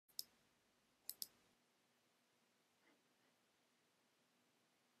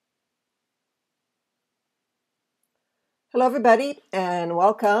Hello, everybody, and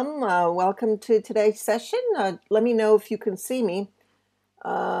welcome. Welcome to today's session. Let me know if you can see me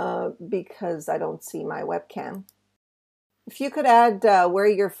because I don't see my webcam. If you could add where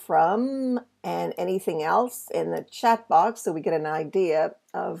you're from and anything else in the chat box so we get an idea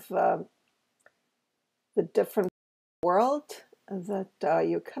of the different world that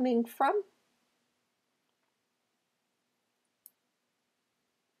you're coming from.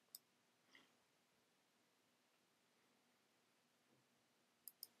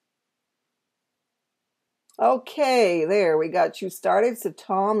 Okay, there, we got you started. So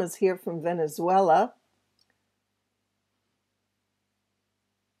Tom is here from Venezuela.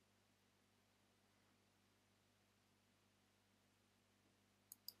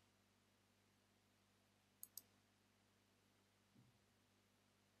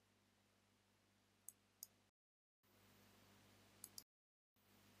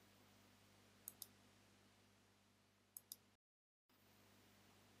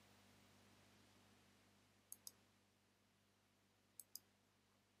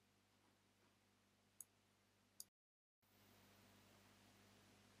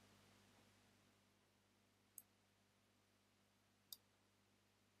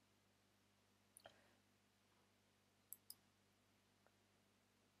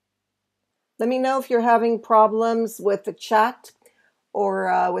 Let me know if you're having problems with the chat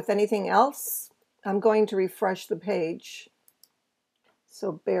or with anything else. I'm going to refresh the page,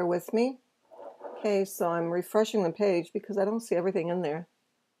 so bear with me. Okay, so I'm refreshing the page because I don't see everything in there,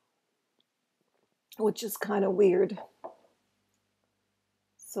 which is kind of weird.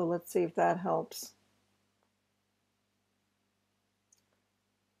 So let's see if that helps.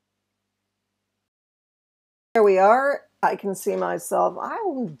 There we are. I can see myself. I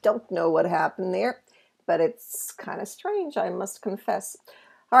don't know what happened there, but it's kind of strange, I must confess.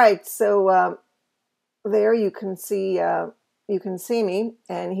 All right, so there you can see me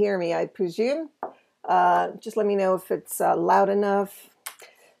and hear me, I presume. Just let me know if it's loud enough.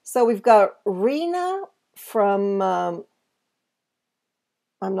 So we've got Rena from, I'm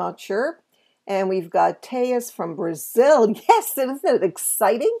not sure. And we've got Teas from Brazil. Yes, isn't it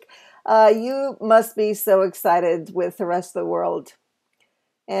exciting? You must be so excited with the rest of the world.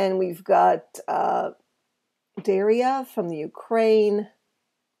 And we've got Daria from the Ukraine.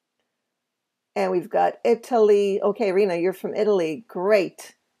 And we've got Italy. Okay, Rena, you're from Italy.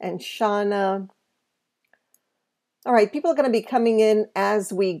 Great. And Shauna. All right, people are going to be coming in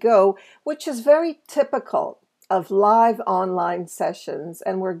as we go, which is very typical of live online sessions,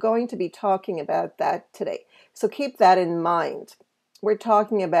 and we're going to be talking about that today. So keep that in mind. We're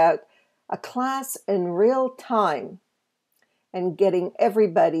talking about a class in real time and getting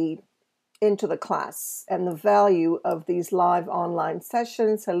everybody into the class and the value of these live online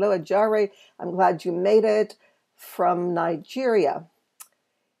sessions. Hello, Ajare. I'm glad you made it from Nigeria.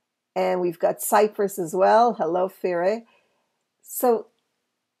 And we've got Cyprus as well. Hello, Fire. So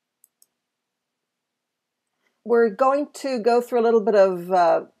we're going to go through a little bit of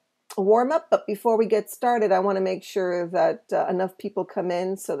a warm-up, but before we get started, I want to make sure that enough people come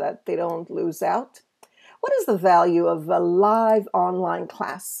in so that they don't lose out. What is the value of a live online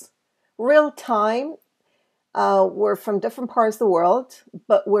class? Real time. We're from different parts of the world,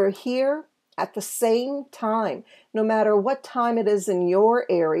 but we're here at the same time. No matter what time it is in your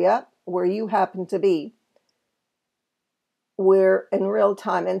area where you happen to be, we're in real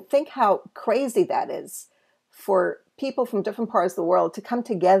time. And think how crazy that is for people from different parts of the world to come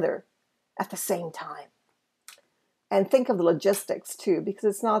together at the same time. And think of the logistics too, because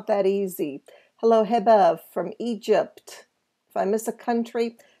it's not that easy. Hello, Heba from Egypt. If I miss a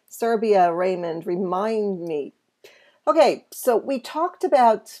country, Serbia, Raymond, remind me. Okay, so we talked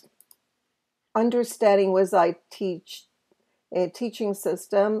about understanding WizIQ teaching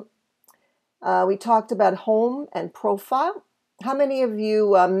system. We talked about home and profile. How many of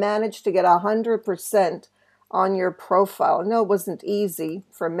you managed to get 100% on your profile? No, it wasn't easy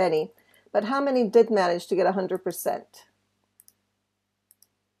for many, but how many did manage to get 100%?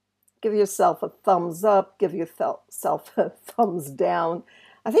 Give yourself a thumbs up, give yourself a thumbs down.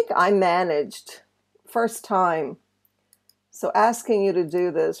 I think I managed first time. So asking you to do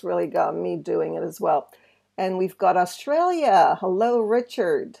this really got me doing it as well. And we've got Australia. Hello,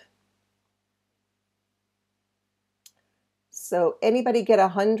 Richard. So anybody get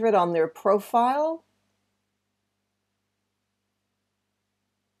 100 on their profile?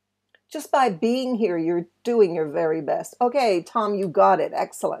 Just by being here, you're doing your very best. Okay, Tom, you got it.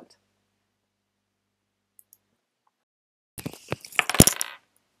 Excellent.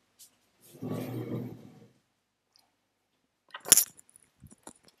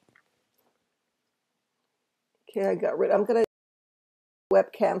 Okay, I'm going to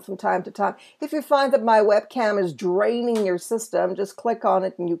webcam from time to time. If you find that my webcam is draining your system, just click on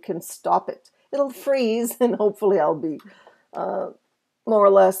it and you can stop it. It'll freeze and hopefully I'll be more or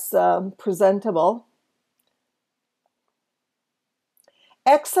less presentable.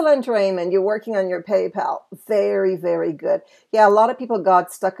 Excellent, Raymond. You're working on your PayPal. Very, very good. Yeah, a lot of people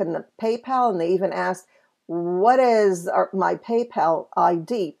got stuck in the PayPal and they even asked, what is my PayPal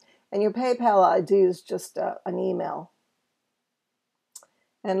ID? And your PayPal ID is just an email.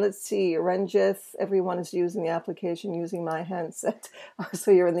 And let's see, Ranjith, everyone is using the application using my handset. So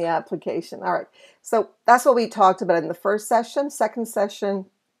you're in the application. All right. So that's what we talked about in the first session. Second session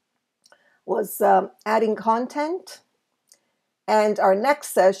was adding content. And our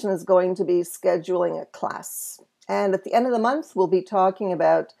next session is going to be scheduling a class. And at the end of the month, we'll be talking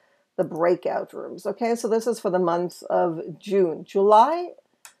about the breakout rooms. Okay, so this is for the month of June. July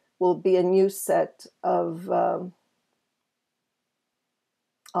will be a new set of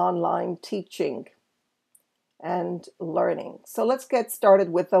online teaching and learning. So let's get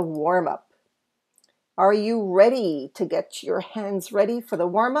started with a warm-up. Are you ready to get your hands ready for the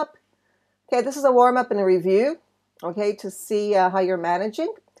warm-up? Okay, this is a warm-up and a review, okay, to see how you're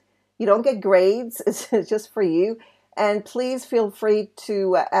managing. You don't get grades, it's just for you. And please feel free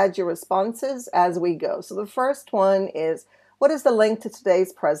to add your responses as we go. So the first one is, what is the link to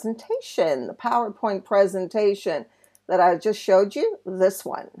today's presentation? The PowerPoint presentation that I just showed you, this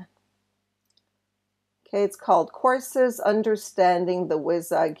one. Okay, it's called Courses Understanding the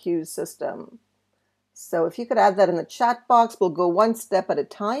WizIQ System. So if you could add that in the chat box, we'll go one step at a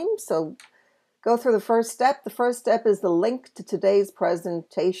time. So go through the first step. The first step is the link to today's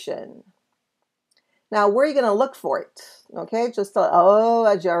presentation. Now, where are you going to look for it? Okay,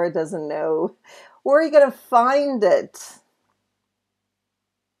 Ajara doesn't know. Where are you going to find it?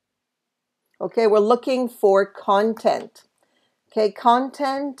 Okay, we're looking for content. Okay,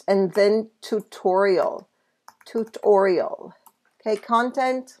 content and then tutorial. Okay,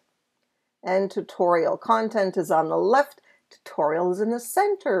 content and tutorial. Content is on the left, tutorial is in the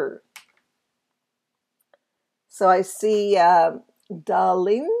center. So I see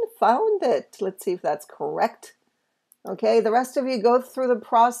Darlene found it. Let's see if that's correct. Okay, the rest of you go through the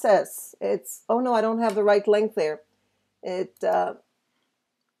process. Oh no, I don't have the right link there.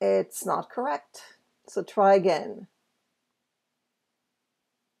 It's not correct. So try again.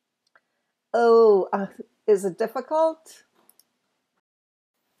 Oh, is it difficult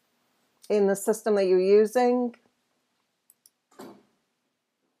in the system that you're using?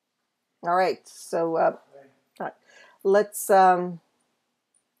 All right, so all right. Let's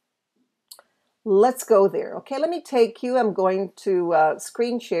go there. Okay, let me take you. I'm going to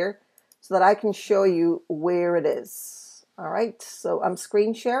screen share so that I can show you where it is. All right, so I'm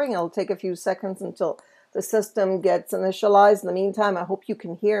screen sharing. It'll take a few seconds until the system gets initialized. In the meantime, I hope you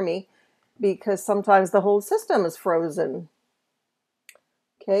can hear me because sometimes the whole system is frozen.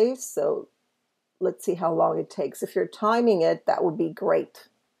 Okay, so let's see how long it takes. If you're timing it, that would be great.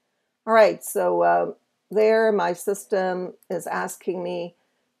 All right, so there my system is asking me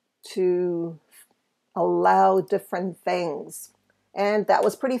to allow different things. And that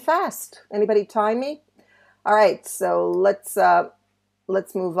was pretty fast. Anybody time me? All right, so let's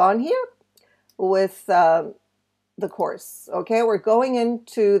move on here with the course. Okay, we're going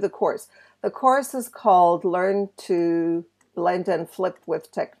into the course. The course is called Learn to Blend and Flip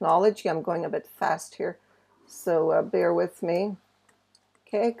with Technology. I'm going a bit fast here, so bear with me.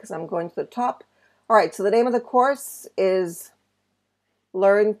 Okay, because I'm going to the top. All right, so the name of the course is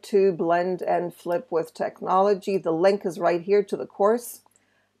Learn to Blend and Flip with Technology. The link is right here to the course,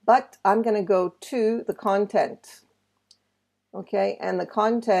 but I'm going to go to the content. Okay, and the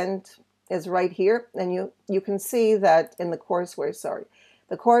content is right here, and you can see that in the courseware,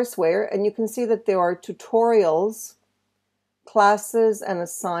 and you can see that there are tutorials, classes, and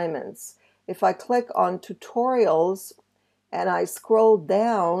assignments. If I click on tutorials and I scroll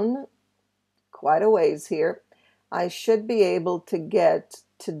down quite a ways here, I should be able to get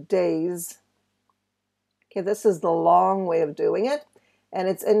today's, okay, this is the long way of doing it, and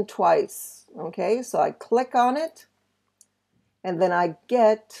it's in twice, okay? So I click on it, and then I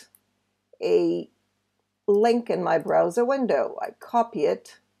get a link in my browser window. I copy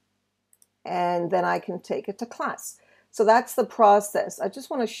it, and then I can take it to class. So that's the process. I just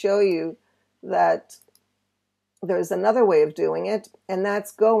want to show you that there's another way of doing it, and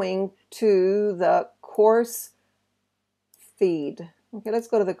that's going to the course feed. Okay, let's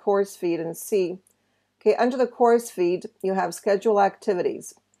go to the course feed and see. Okay, under the course feed, you have schedule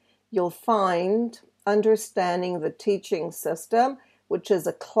activities. You'll find Understanding the Teaching System, which is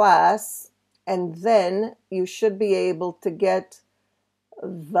a class, And then you should be able to get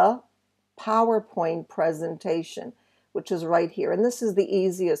the PowerPoint presentation, which is right here. And this is the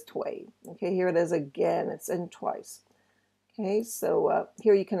easiest way. Okay, here it is again. It's in twice. Okay, so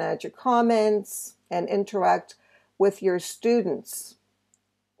here you can add your comments and interact with your students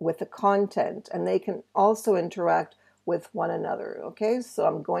with the content, and they can also interact with one another. Okay, so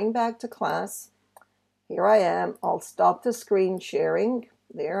I'm going back to class. Here I am. I'll stop the screen sharing.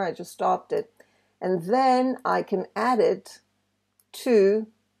 There, I just stopped it. And then I can add it to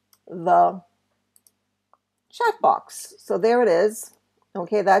the chat box. So there it is.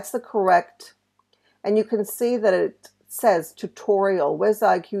 Okay, that's the correct. And you can see that it says tutorial,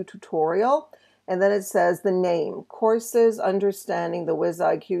 WizIQ tutorial. And then it says the name, Courses Understanding the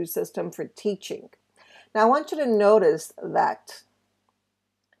WizIQ System for Teaching. Now I want you to notice that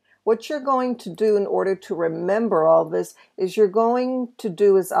what you're going to do in order to remember all this is you're going to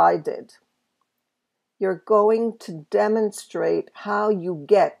do as I did. You're going to demonstrate how you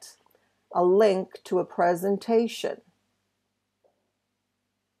get a link to a presentation.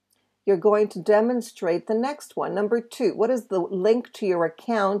 You're going to demonstrate the next one. Number 2, what is the link to your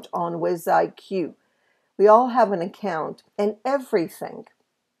account on WizIQ? We all have an account, and everything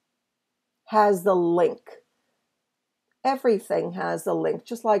has the link. Everything has a link,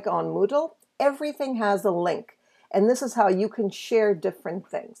 just like on Moodle, everything has a link. And this is how you can share different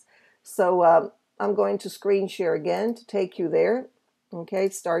things. So I'm going to screen share again to take you there. Okay,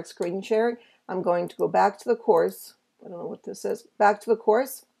 start screen sharing. I'm going to go back to the course. I don't know what this is. Back to the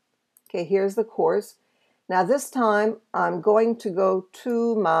course. Okay, here's the course. Now this time I'm going to go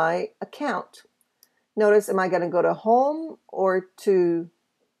to my account. Notice, am I going to go to home or to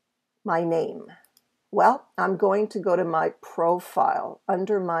my name? Well, I'm going to go to my profile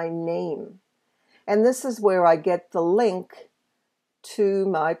under my name. And this is where I get the link to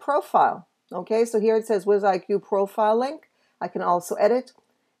my profile. Okay, so here it says WizIQ profile link. I can also edit.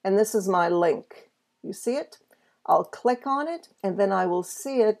 And this is my link. You see it? I'll click on it and then I will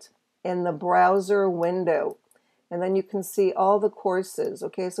see it in the browser window. And then you can see all the courses.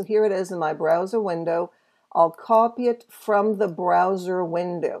 Okay, so here it is in my browser window. I'll copy it from the browser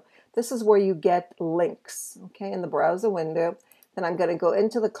window. This is where you get links, okay, in the browser window. Then I'm going to go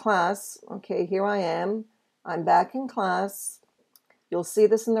into the class. Okay, here I am. I'm back in class. You'll see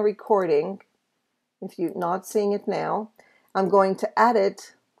this in the recording if you're not seeing it now. I'm going to add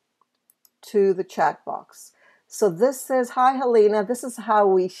it to the chat box. So this says, hi, Helena. This is how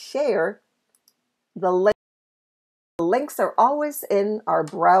we share the link. The links are always in our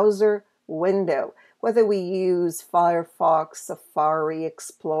browser window, whether we use Firefox, Safari,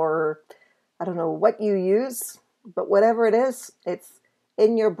 Explorer, I don't know what you use, but whatever it is, it's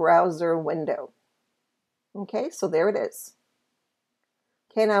in your browser window. Okay, so there it is.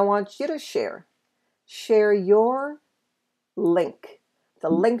 Okay, and I want you to share. Share your link, the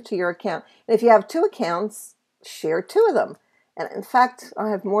link to your account. And if you have 2 accounts, share 2 of them. And in fact, I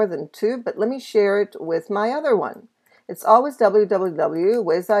have more than 2, but let me share it with my other one. It's always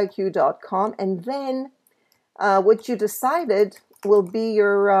www.wiziq.com, and then what you decided will be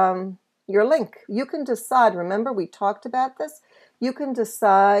your link. You can decide, remember we talked about this? You can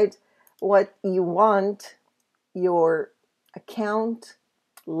decide what you want your account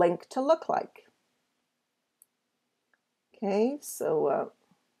link to look like. Okay, so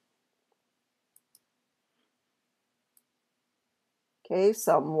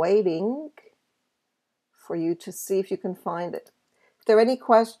I'm waiting for you to see if you can find it. If there are any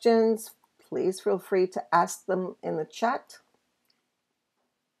questions, please feel free to ask them in the chat.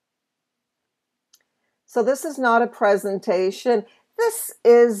 So this is not a presentation. This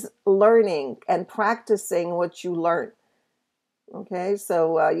is learning and practicing what you learn. Okay,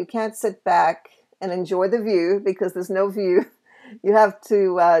 so you can't sit back and enjoy the view because there's no view. You have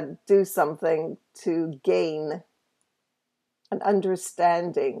to do something to gain an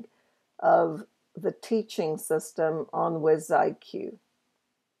understanding of the teaching system on WizIQ.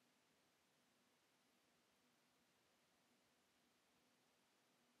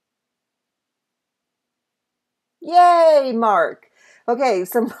 Yay, Mark. Okay,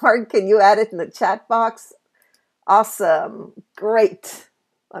 so Mark, can you add it in the chat box? Awesome. Great.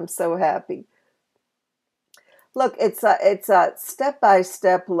 I'm so happy. Look, it's a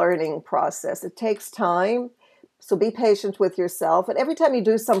step-by-step learning process. It takes time, so be patient with yourself. And every time you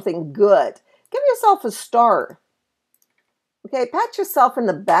do something good, give yourself a star. Okay, pat yourself in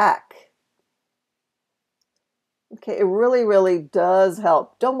the back. Okay, it really, really does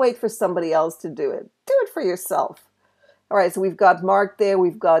help. Don't wait for somebody else to do it. Do it for yourself. All right, so we've got Mark there.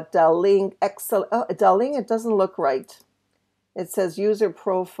 We've got Darlene. Excellent. Oh, Darlene, it doesn't look right. It says user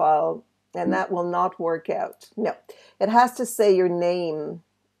profile. And that will not work out. No, it has to say your name,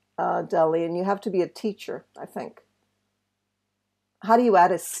 Deli, and you have to be a teacher, I think. How do you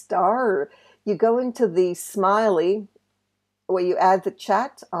add a star? You go into the smiley where you add the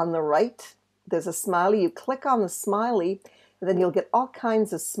chat on the right. There's a smiley. You click on the smiley, and then you'll get all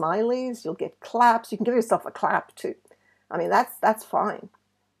kinds of smileys. You'll get claps. You can give yourself a clap too. I mean, that's fine.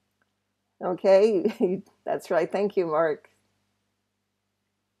 Okay, that's right. Thank you, Mark.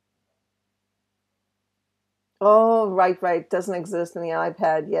 Oh, right, right. Doesn't exist in the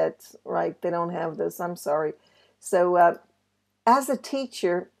iPad yet. Right, they don't have this. I'm sorry. So, as a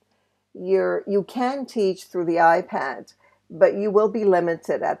teacher, you can teach through the iPad, but you will be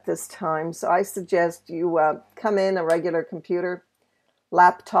limited at this time. So I suggest you come in a regular computer.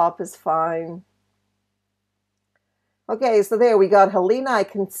 Laptop is fine. Okay, so there we got Helena. I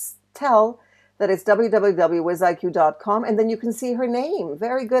can tell that it's www.wiziq.com, and then you can see her name.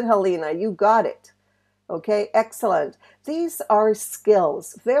 Very good, Helena. You got it. Okay, excellent. These are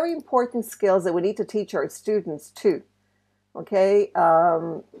skills, very important skills that we need to teach our students too. Okay,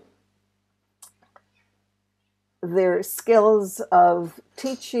 they're skills of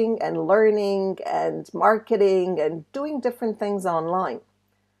teaching and learning and marketing and doing different things online.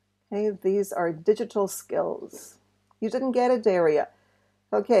 Okay, these are digital skills. You didn't get it, Daria.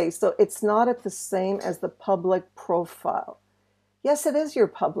 Okay, so it's not at the same as the public profile. Yes, it is your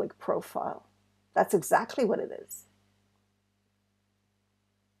public profile. That's exactly what it is.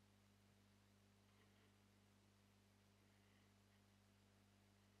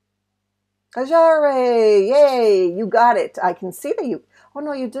 Ajare, yay, you got it. I can see that you, oh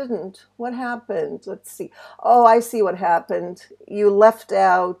no, you didn't. What happened? Let's see. Oh, I see what happened. You left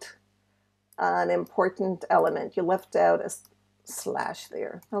out an important element. You left out a slash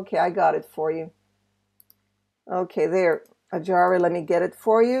there. Okay, I got it for you. Okay, there. Ajare, let me get it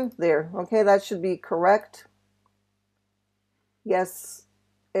for you. There. Okay, that should be correct. Yes,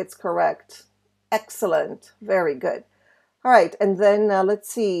 it's correct. Excellent. Very good. All right, and then let's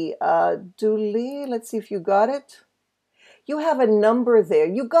see. Dooley, let's see if you got it. You have a number there.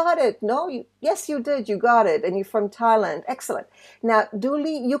 You got it. No, yes, you did. You got it. And you're from Thailand. Excellent. Now,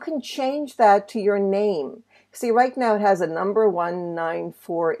 Dooley, you can change that to your name. See, right now it has a number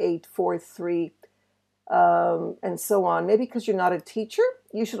 194843, and so on. Maybe because you're not a teacher.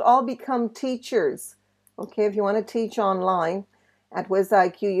 You should all become teachers. Okay, if you want to teach online at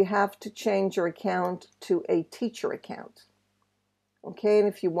WizIQ, you have to change your account to a teacher account. Okay, and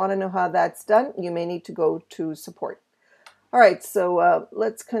if you want to know how that's done, you may need to go to support. All right, so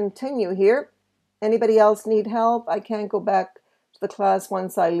let's continue here. Anybody else need help? I can't go back to the class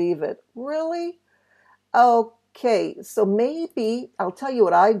once I leave it. Really? Okay, so maybe I'll tell you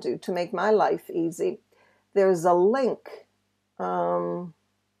what I do to make my life easy. There's a link.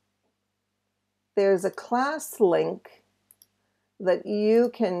 There's a class link that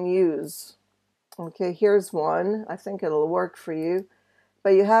you can use. Okay, here's one. I think it'll work for you.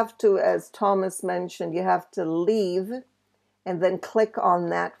 But you have to, as Thomas mentioned, you have to leave and then click on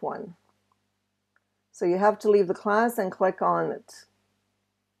that one. So you have to leave the class and click on it.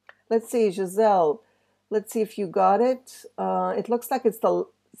 Let's see, Giselle. Let's see if you got it. It looks like it's the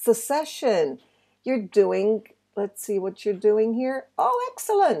session. You're doing, let's see what you're doing here. Oh,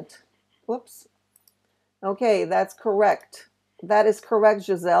 excellent. Whoops. Okay, that's correct. That is correct,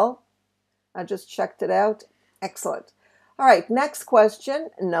 Giselle. I just checked it out. Excellent. All right, next question,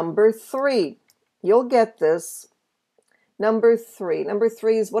 number 3. You'll get this. Number 3. Number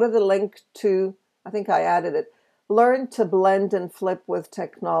 3 is, what are the link to? I think I added it. Learn to blend and flip with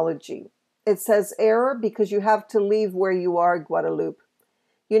technology. It says error because you have to leave where you are, Guadalupe.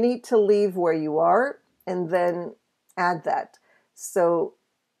 You need to leave where you are and then add that. So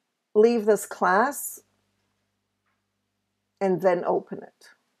leave this class and then open it.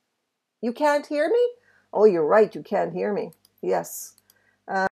 You can't hear me? Oh, you're right. You can't hear me. Yes.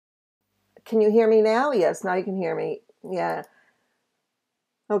 Can you hear me now? Yes, now you can hear me. Yeah.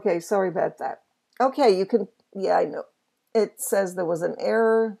 Okay, sorry about that. Okay, you can, yeah, I know. It says there was an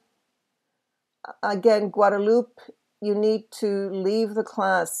error. Again, Guadalupe, you need to leave the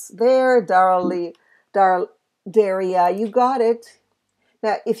class. There, Daria, you got it.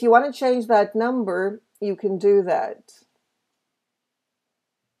 Now, if you want to change that number, you can do that.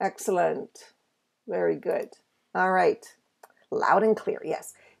 Excellent. Very good. All right. Loud and clear,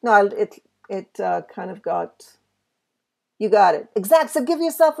 yes. No, it kind of got, you got it. Exact. So give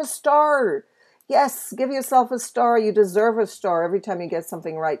yourself a star. Yes, give yourself a star. You deserve a star every time you get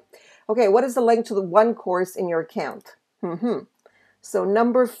something right. Okay, what is the link to the one course in your account? So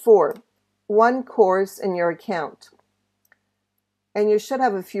number 4, one course in your account. And you should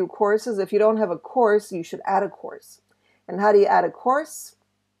have a few courses. If you don't have a course, you should add a course. And how do you add a course?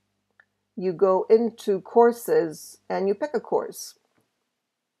 You go into courses and you pick a course.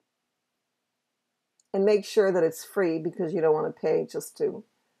 And make sure that it's free because you don't want to pay just to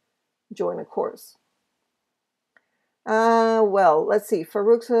join a course. Well, let's see.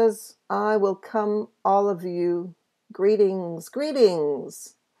 Farouk says, I will come all of you. Greetings,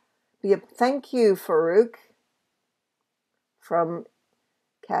 greetings. Thank you, Farouk, from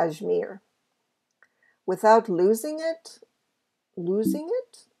Kashmir. Without losing it? Losing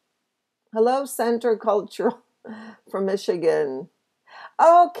it? Hello, Center Cultural from Michigan.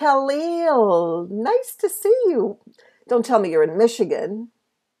 Oh, Khalil, nice to see you. Don't tell me you're in Michigan.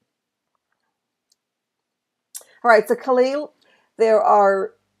 All right, so Khalil, there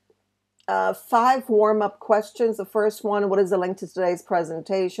are 5 warm-up questions. The first one, what is the link to today's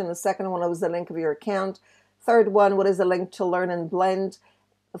presentation? The second one, what is the link of your account? Third one, what is the link to Learn and Blend?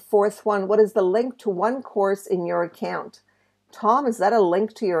 The fourth one, what is the link to one course in your account? Tom, is that a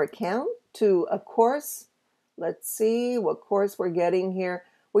link to your account? To a course? Let's see what course we're getting here.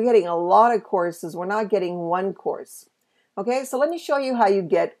 We're getting a lot of courses. We're not getting one course. Okay, so let me show you how you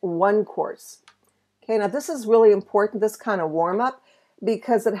get one course. Okay, now this is really important, this kind of warm-up,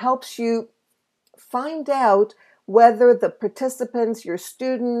 because it helps you find out whether the participants, your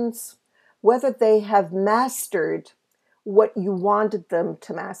students, whether they have mastered what you wanted them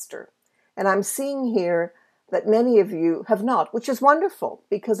to master. And I'm seeing here that many of you have not, which is wonderful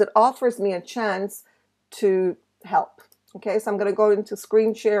because it offers me a chance to help. Okay, so I'm going to go into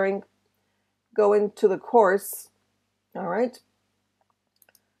screen sharing, go into the course. All right.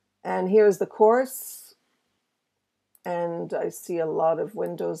 And here's the course. And I see a lot of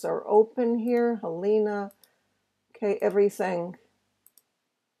windows are open here. Helena. Okay, everything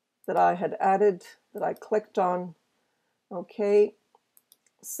that I had added, that I clicked on. Okay,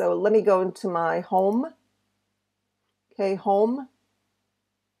 so let me go into my home. Okay, home.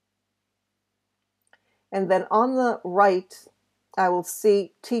 And then on the right, I will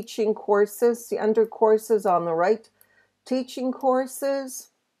see teaching courses. See under courses on the right, teaching courses,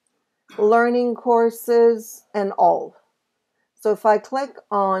 learning courses, and all. So if I click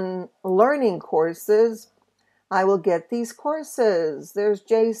on learning courses, I will get these courses. There's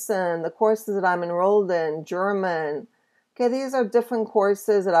Jason, the courses that I'm enrolled in, German. Okay, these are different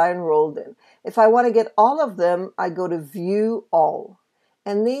courses that I enrolled in. If I want to get all of them, I go to View All.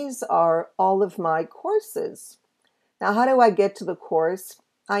 And these are all of my courses. Now, how do I get to the course?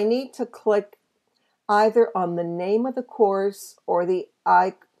 I need to click either on the name of the course or the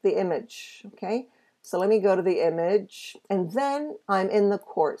image. Okay, so let me go to the image, and then I'm in the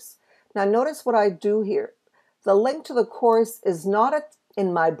course. Now, notice what I do here. The link to the course is not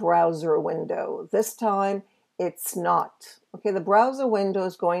in my browser window. This time, it's not. Okay, the browser window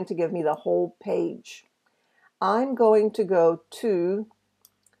is going to give me the whole page. I'm going to go to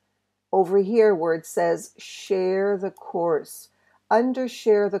over here where it says share the course. Under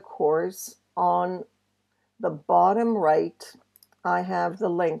share the course, on the bottom right, I have the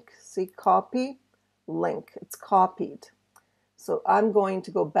link. See, copy, link. It's copied. So I'm going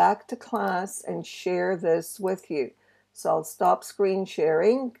to go back to class and share this with you. So I'll stop screen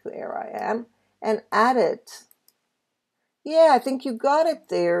sharing. There I am. And add it. Yeah, I think you got it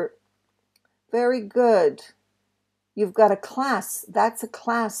there. Very good. You've got a class. That's a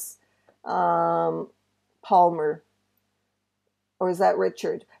class, Palmer. Or is that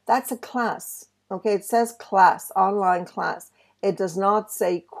Richard? That's a class. Okay, it says class, online class. It does not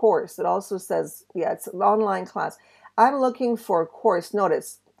say course. It also says, yeah, it's an online class. I'm looking for a course.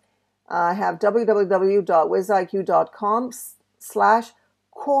 Notice, I have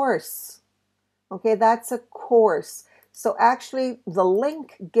www.wiziq.com/course. Okay, that's a course. So actually, the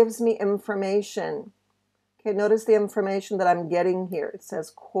link gives me information. Okay, notice the information that I'm getting here. It says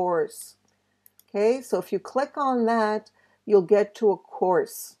course. Okay, so if you click on that, you'll get to a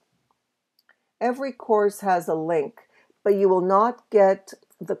course. Every course has a link, but you will not get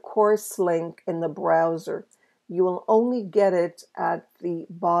the course link in the browser. You will only get it at the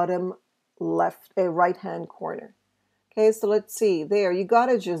bottom left, right-hand corner. Okay, so let's see. There, you got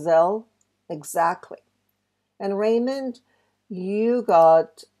it, Giselle. Exactly. And Raymond, you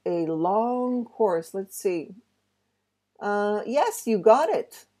got a long course. Let's see. Yes, you got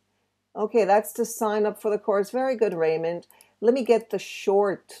it. Okay, that's to sign up for the course. Very good, Raymond. Let me get the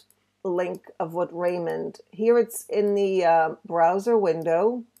short link of what Raymond. Here it's in the browser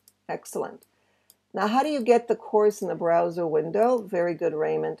window. Excellent. Now, how do you get the course in the browser window? Very good,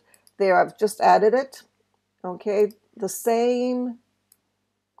 Raymond. There, I've just added it. Okay, the same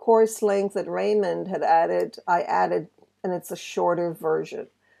course link that Raymond had added, I added and it's a shorter version.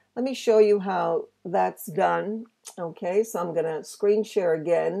 Let me show you how that's done. Okay, so I'm going to screen share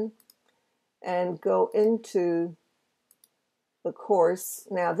again and go into the course.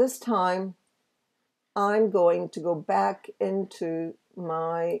 Now this time I'm going to go back into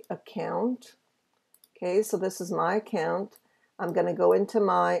my account. Okay, so this is my account. I'm going to go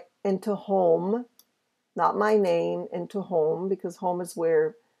into home, not my name, into home, because home is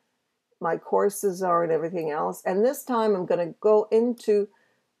where my courses are and everything else. And this time I'm going to go into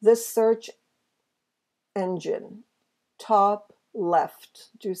this search engine, top left.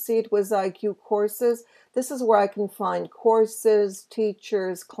 Do you see it? WizIQ courses. This is where I can find courses,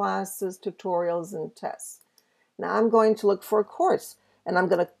 teachers, classes, tutorials, and tests. Now I'm going to look for a course, and I'm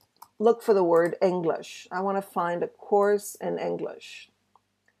going to look for the word English. I want to find a course in English.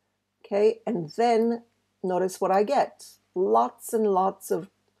 Okay, and then notice what I get. Lots and lots of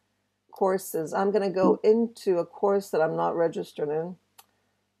courses. I'm going to go into a course that I'm not registered in.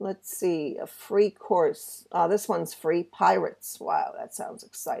 Let's see, a free course. This one's free. Pirates. Wow, that sounds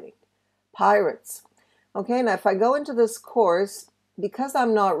exciting. Pirates. Okay, now if I go into this course, because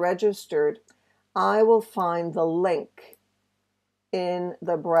I'm not registered, I will find the link in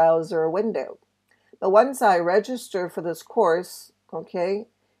the browser window. But once I register for this course, okay,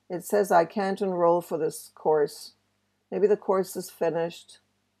 it says I can't enroll for this course. Maybe the course is finished.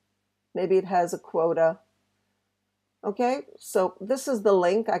 Maybe it has a quota. Okay, so this is the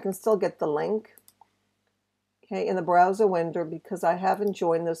link. I can still get the link, okay, in the browser window because I haven't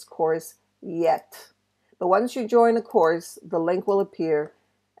joined this course yet. But once you join a course, the link will appear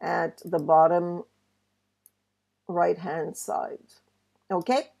at the bottom right-hand side.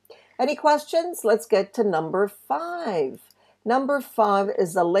 Okay, any questions? Let's get to number 5. Number 5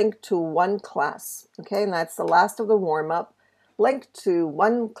 is a link to one class. Okay, and that's the last of the warm-up. Link to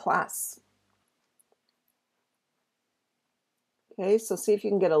one class. Okay, so see if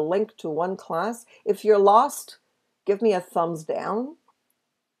you can get a link to one class. If you're lost, give me a thumbs down.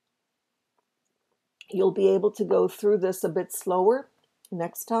 You'll be able to go through this a bit slower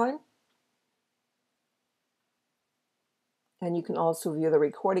next time. And you can also view the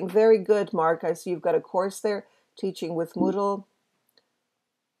recording. Very good, Mark. I see you've got a course there, Teaching with Moodle.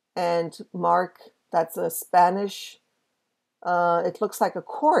 And Mark, that's a Spanish. It looks like a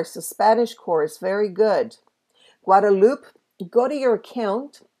course, a Spanish course. Very good. Guadalupe, go to your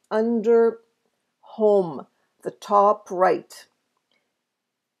account under Home, the top right.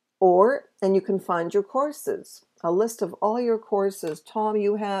 And you can find your courses, a list of all your courses. Tom,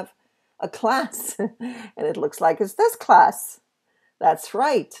 you have a class, and it looks like it's this class. That's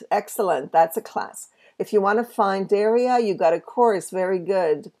right. Excellent. That's a class. If you want to find Daria, you got a course. Very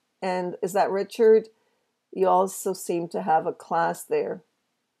good. And is that Richard? You also seem to have a class there,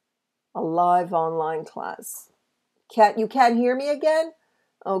 a live online class. You can't hear me again?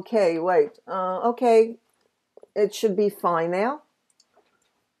 Okay, wait. Okay, it should be fine now.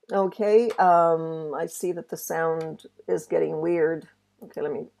 Okay, I see that the sound is getting weird. Okay,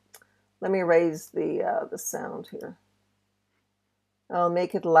 let me raise the sound here. I'll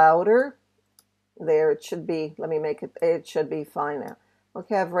make it louder. There, it should be. Let me make it. It should be fine now.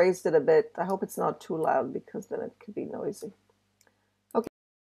 Okay, I've raised it a bit. I hope it's not too loud because then it could be noisy. Okay,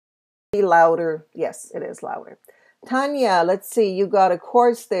 be louder. Yes, it is louder. Tanya, let's see. You got a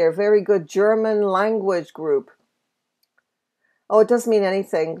course there. Very good. German language group. Oh, it doesn't mean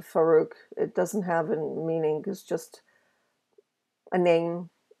anything, Farouk. It doesn't have a meaning. It's just a name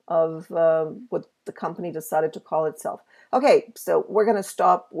of what the company decided to call itself. Okay, so we're going to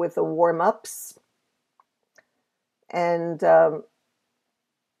stop with the warm-ups. And, oh,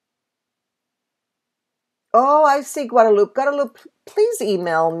 I see Guadalupe. Guadalupe, please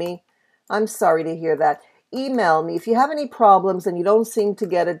email me. I'm sorry to hear that. Email me. If you have any problems and you don't seem to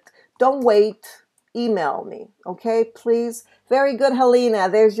get it, don't wait. Email me, okay, please. Very good, Helena.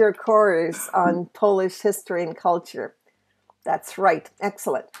 There's your course on Polish history and culture. That's right.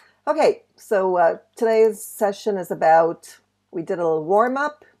 Excellent. Okay, so today's session is about, we did a little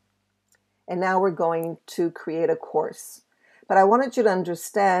warm-up, and now we're going to create a course. But I wanted you to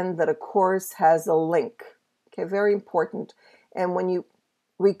understand that a course has a link. Okay, very important. And when you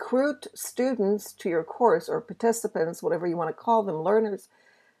recruit students to your course, or participants, whatever you want to call them, learners,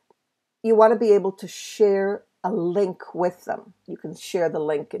 you want to be able to share a link with them. You can share the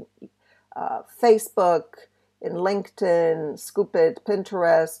link in Facebook, in LinkedIn, Scoopit,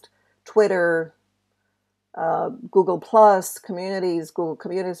 Pinterest, Twitter, Google Plus, communities, Google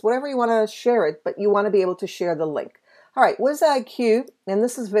Communities, whatever you want to share it, but you want to be able to share the link. All right, WizIQ, and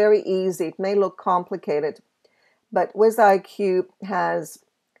this is very easy. It may look complicated, but WizIQ has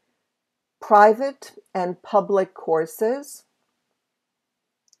private and public courses,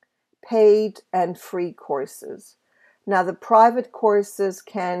 paid and free courses. Now, the private courses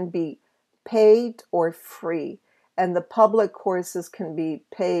can be paid or free, and the public courses can be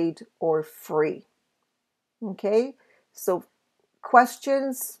paid or free. Okay, so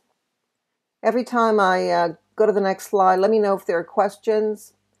questions? Every time I go to the next slide, let me know if there are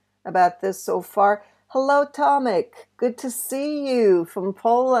questions about this so far. Hello, Tomek. Good to see you from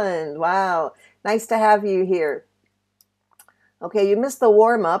Poland. Wow, nice to have you here. Okay, you missed the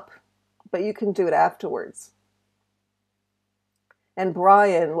warm-up, but you can do it afterwards. And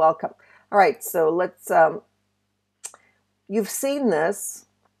Brian, welcome. All right, so let's, you've seen this,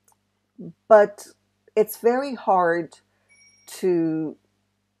 but it's very hard to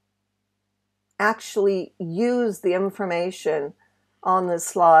actually use the information on this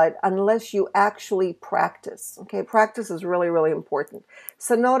slide unless you actually practice. Okay, practice is really, really important.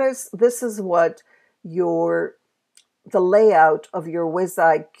 So notice this is what the layout of your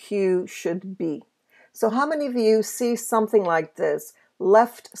WizIQ should be. So how many of you see something like this,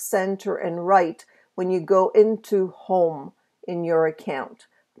 left, center, and right, when you go into home in your account?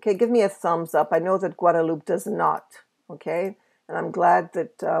 Okay, give me a thumbs up. I know that Guadalupe does not, okay? And I'm glad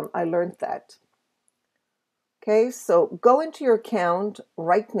that I learned that. Okay, so go into your account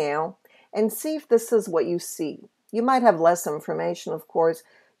right now and see if this is what you see. You might have less information, of course.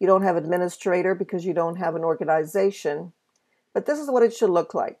 You don't have administrator because you don't have an organization, but this is what it should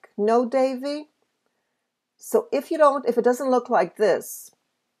look like. No, Davy? So if it doesn't look like this,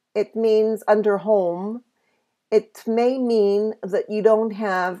 it means under home, it may mean that you don't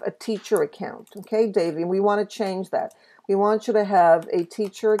have a teacher account. Okay, Davy, we want to change that. We want you to have a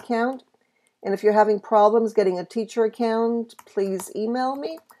teacher account. And if you're having problems getting a teacher account, please email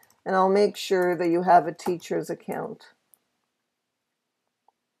me and I'll make sure that you have a teacher's account.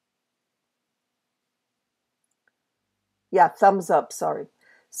 Yeah, thumbs up, sorry.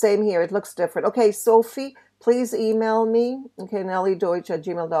 Same here, it looks different. Okay, Sophie, please email me, okay,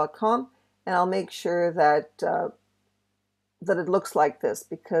 nelliedeutsch@gmail.com, and I'll make sure that, that it looks like this,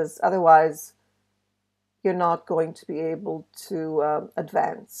 because otherwise you're not going to be able to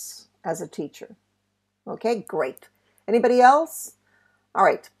advance as a teacher. Okay, great. Anybody else? All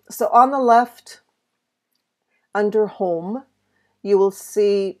right, so on the left, under home, you will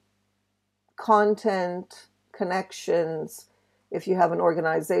see content, connections, if you have an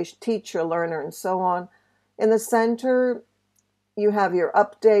organization, teacher, learner, and so on. In the center, you have your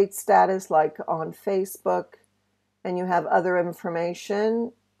update status like on Facebook, and you have other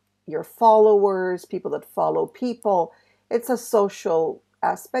information, your followers, people that follow people. It's a social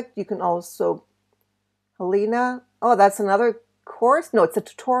aspect. You can also, Helena, oh, that's another course? No, it's a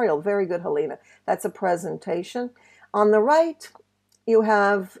tutorial. Very good, Helena. That's a presentation. On the right, you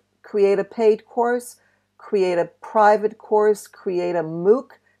have create a paid course, create a private course, create a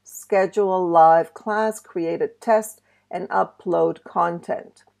MOOC, schedule a live class, create a test, and upload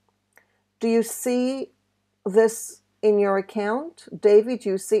content. Do you see this in your account? David, do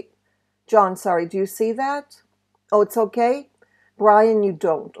you see? John, sorry, do you see that? Oh, it's okay? Brian, you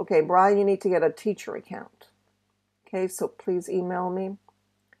don't. Okay, Brian, you need to get a teacher account. Okay, so please email me.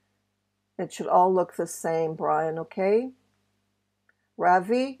 It should all look the same, Brian, okay?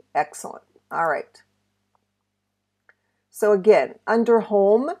 Ravi, excellent. All right. So again, under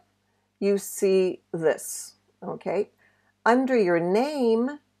home, you see this, okay? Under your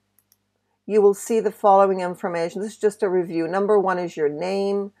name, you will see the following information. This is just a review. Number 1 is your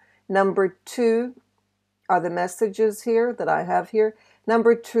name. Number 2 are the messages here that I have here.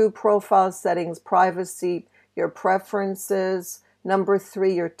 Number 2, profile settings, privacy, your preferences. Number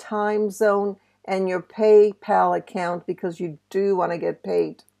 3, your time zone and your PayPal account because you do want to get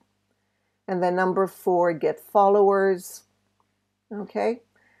paid. And then number 4, get followers. Okay,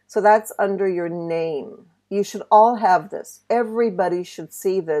 so that's under your name. You should all have this. Everybody should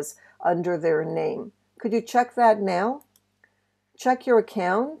see this under their name. Could you check that now? Check your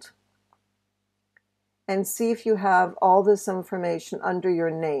account and see if you have all this information under your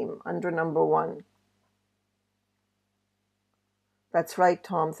name, under number 1. That's right,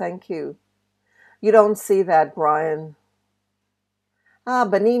 Tom. Thank you. You don't see that, Brian. Ah,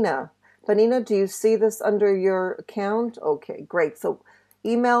 Benina. Benina, do you see this under your account? Okay, great. So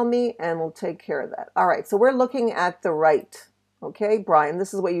email me and we'll take care of that. All right, so we're looking at the right. Okay, Brian,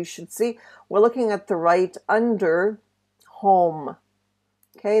 this is what you should see. We're looking at the right under home.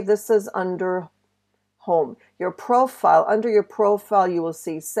 Okay, this is under home. Your profile, under your profile, you will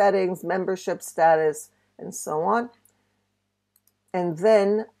see settings, membership status, and so on. And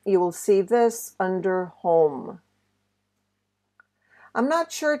then you will see this under home. I'm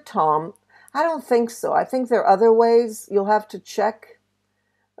not sure, Tom. I don't think so. I think there are other ways. You'll have to check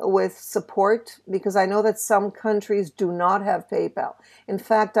with support because I know that some countries do not have PayPal. In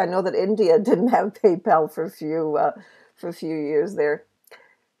fact, I know that India didn't have PayPal for a few years there.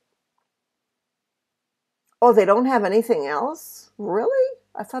 Oh, they don't have anything else? Really?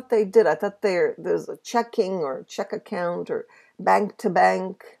 I thought they did. I thought there's a checking or check account or bank to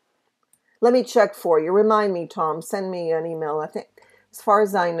bank. Let me check for you. Remind me, Tom. Send me an email. I think, as far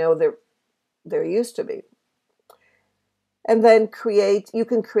as I know, there used to be. And then you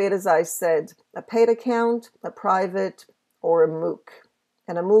can create, as I said, a paid account, a private, or a MOOC.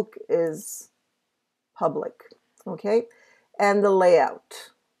 And a MOOC is public, okay? And the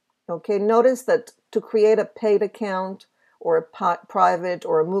layout, okay? Notice that to create a paid account or a private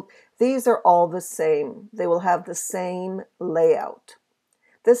or a MOOC, these are all the same. They will have the same layout.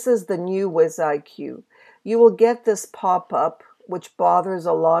 This is the new WizIQ. You will get this pop-up, which bothers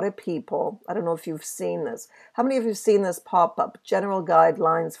a lot of people. I don't know if you've seen this. How many of you have seen this pop-up? General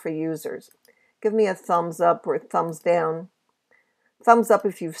guidelines for users. Give me a thumbs up or a thumbs down. Thumbs up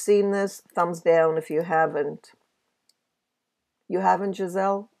if you've seen this. Thumbs down if you haven't. You haven't,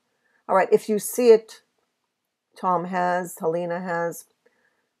 Giselle? All right, if you see it, Tom has, Helena has,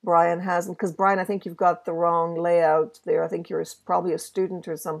 Brian hasn't. Because Brian, I think you've got the wrong layout there. I think you're probably a student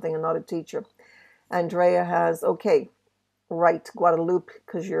or something and not a teacher. Andrea has, okay. Right, Guadalupe,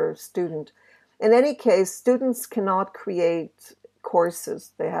 because you're a student. In any case, students cannot create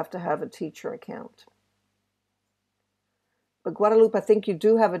courses. They have to have a teacher account. But Guadalupe, I think you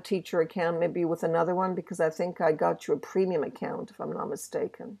do have a teacher account, maybe with another one, because I think I got you a premium account, if I'm not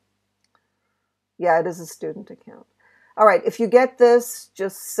mistaken. Yeah, it is a student account. All right, if you get this,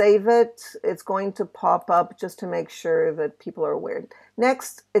 just save it. It's going to pop up just to make sure that people are aware.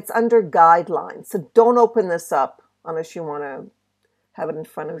 Next, it's under guidelines. So don't open this up unless you want to have it in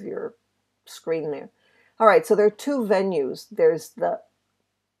front of your screen there. All right, so there are two venues. There's the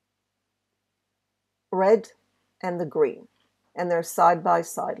red and the green, and they're side by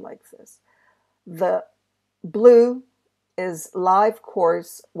side like this. The blue is live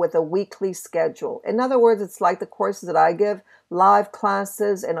course with a weekly schedule. In other words, it's like the courses that I give, live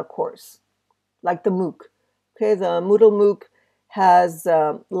classes and a course, like the MOOC. Okay, the Moodle MOOC has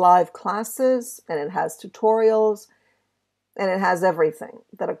live classes, and it has tutorials, and it has everything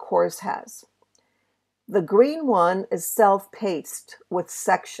that a course has. The green one is self-paced with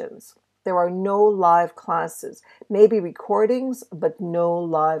sections. There are no live classes, maybe recordings, but no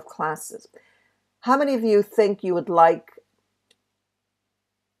live classes. How many of you think you would like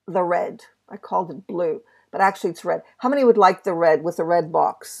the red? I called it blue, but actually it's red. How many would like the red with the red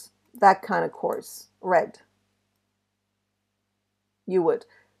box? That kind of course, red. You would.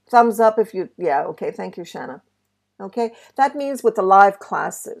 Thumbs up if you, yeah, okay, thank you, Shanna. Okay, that means with the live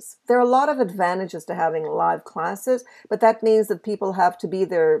classes, there are a lot of advantages to having live classes, but that means that people have to be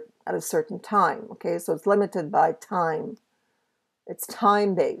there at a certain time. Okay, so it's limited by time. It's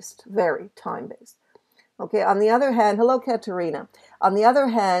time-based, very time-based. Okay, on the other hand, hello, Katerina. On the other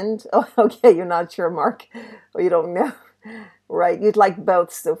hand, oh, okay, you're not sure, Mark. Well, you don't know. Right, you'd like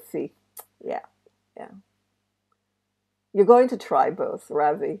both, Sophie. Yeah, yeah. You're going to try both,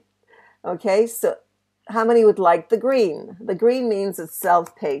 Ravi. Okay, so how many would like the green? The green means it's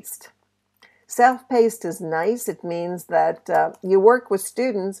self-paced. Self-paced is nice. It means that you work with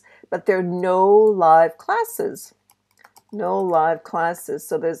students, but there are no live classes. No live classes.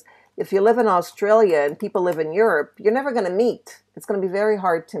 So if you live in Australia and people live in Europe, you're never going to meet. It's going to be very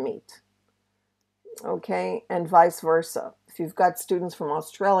hard to meet. Okay, and vice versa. If you've got students from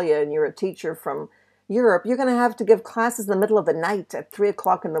Australia and you're a teacher from Europe, you're going to have to give classes in the middle of the night at 3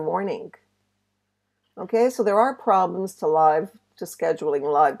 o'clock in the morning. Okay, so there are problems to scheduling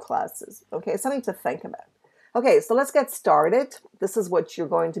live classes. Okay, something to think about. Okay, so let's get started. This is what you're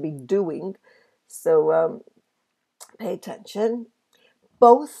going to be doing. So pay attention.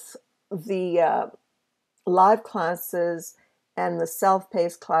 Both the live classes and the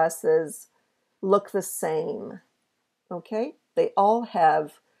self-paced classes look the same. Okay, they all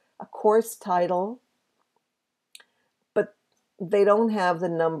have a course title, but they don't have the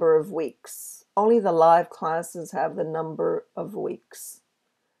number of weeks. Only the live classes have the number of weeks.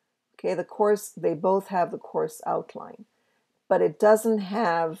 Okay, they both have the course outline, but it doesn't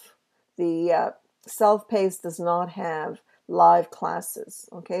have the self-paced does not have live classes.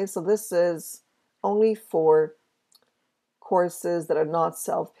 Okay, so this is only for courses that are not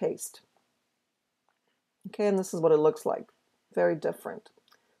self-paced. Okay, and this is what it looks like. Very different.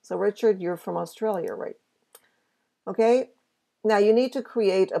 So Richard, you're from Australia, right? Okay, now you need to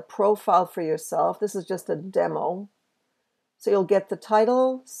create a profile for yourself. This is just a demo. So you'll get the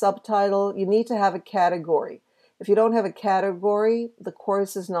title, subtitle. You need to have a category. If you don't have a category, the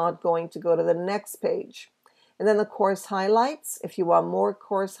course is not going to go to the next page. And then the course highlights. If you want more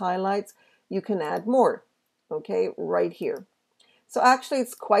course highlights, you can add more, okay, right here. So actually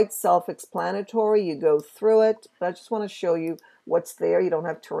it's quite self-explanatory. You go through it, but I just want to show you what's there. You don't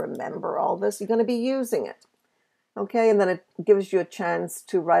have to remember all this. You're going to be using it, okay? And then it gives you a chance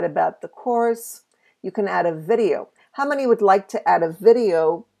to write about the course. You can add a video. How many would like to add a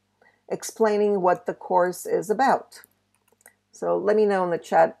video explaining what the course is about? So let me know in the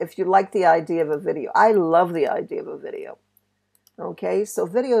chat if you like the idea of a video. I love the idea of a video. Okay, so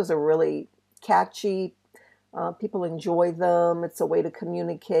videos are really catchy. People enjoy them. It's a way to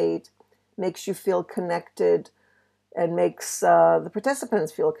communicate, makes you feel connected, and makes the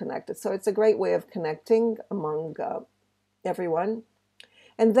participants feel connected. So it's a great way of connecting among everyone.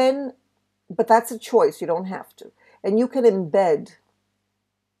 And then, but that's a choice. You don't have to. And you can embed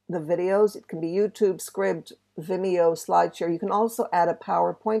the videos. It can be YouTube, Scribd, Vimeo, SlideShare. You can also add a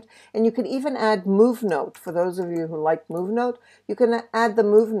PowerPoint, and you can even add MoveNote. For those of you who like MoveNote, you can add the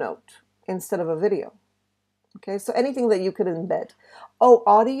MoveNote instead of a video. Okay, so anything that you could embed. Oh,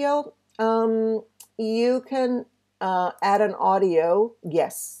 audio. You can add an audio.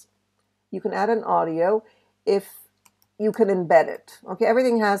 Yes, you can add an audio if you can embed it. Okay,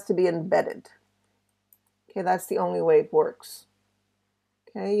 everything has to be embedded. Okay, that's the only way it works.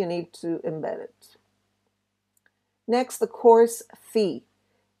 Okay, you need to embed it. Next, the course fee.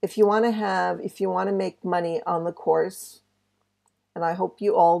 If you want to make money on the course, and I hope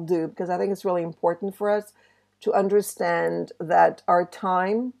you all do, because I think it's really important for us to understand that our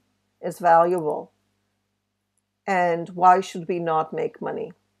time is valuable, and why should we not make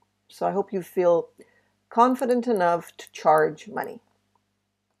money? So I hope you feel confident enough to charge money.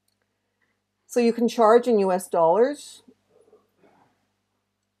 So you can charge in US dollars.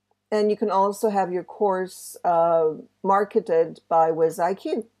 And you can also have your course marketed by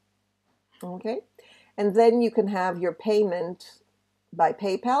WizIQ, okay? And then you can have your payment by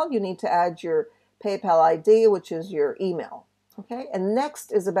PayPal. You need to add your PayPal ID, which is your email, okay? And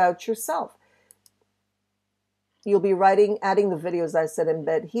next is about yourself. You'll be adding the videos I said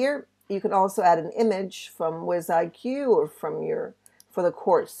embed here. You can also add an image from WizIQ or for the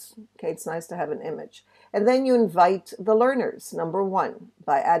course, okay? It's nice to have an image. And then you invite the learners, number one,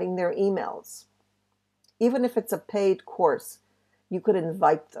 by adding their emails. Even if it's a paid course, you could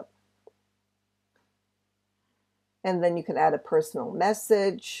invite them. And then you can add a personal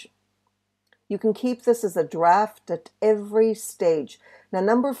message. You can keep this as a draft at every stage. Now,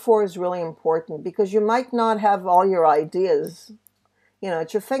 number 4 is really important because you might not have all your ideas,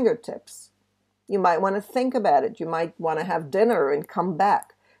 at your fingertips. You might want to think about it. You might want to have dinner and come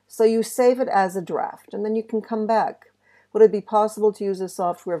back. So you save it as a draft, and then you can come back. Would it be possible to use the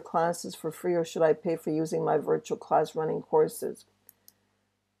software of classes for free, or should I pay for using my virtual class running courses?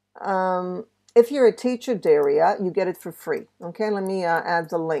 If you're a teacher, Daria, you get it for free. Okay, let me add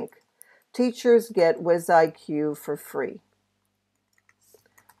the link. Teachers get WizIQ for free.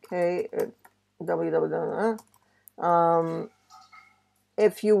 Okay,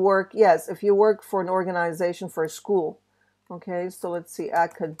 if you work for an organization, for a school. Okay, so let's see,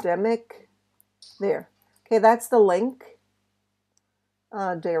 academic, there. Okay, that's the link,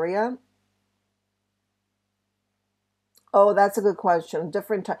 Daria. Oh, that's a good question.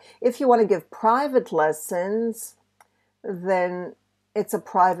 Different time. If you want to give private lessons, then it's a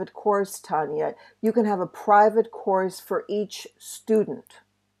private course, Tanya. You can have a private course for each student,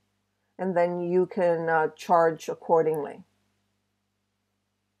 and then you can charge accordingly.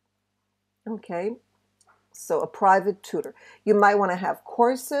 Okay. So a private tutor. You might want to have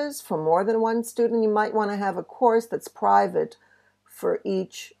courses for more than one student. You might want to have a course that's private for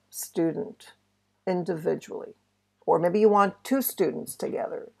each student individually. Or maybe you want 2 students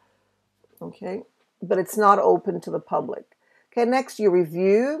together. Okay, but it's not open to the public. Okay, next you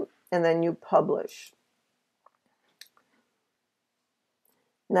review and then you publish.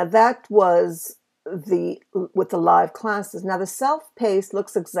 Now that was with the live classes. Now the self-paced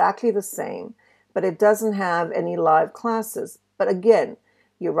looks exactly the same, but it doesn't have any live classes. But again,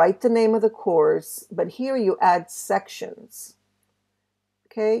 you write the name of the course, but here you add sections.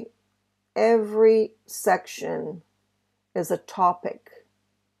 Okay, every section is a topic.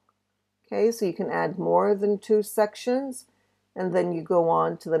 Okay, so you can add more than 2 sections, and then you go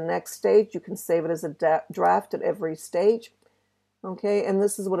on to the next stage. You can save it as a draft at every stage. Okay, and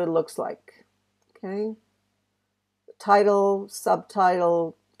this is what it looks like. Okay, title,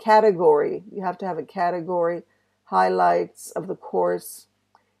 subtitle, category. You have to have a category, highlights of the course,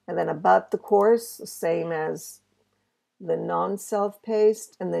 and then about the course, same as the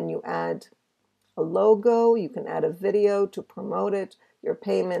non-self-paced, and then you add a logo. You can add a video to promote it, your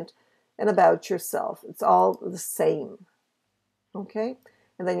payment, and about yourself. It's all the same. Okay?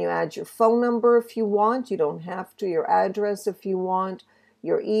 And then you add your phone number if you want. You don't have to. Your address if you want.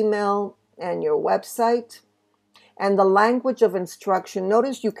 Your email and your website. And the language of instruction.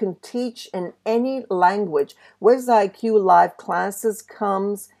 Notice you can teach in any language. WizIQ Live Classes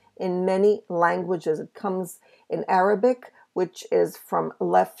comes in many languages. It comes in Arabic, which is from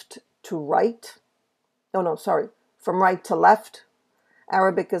left to right. From right to left.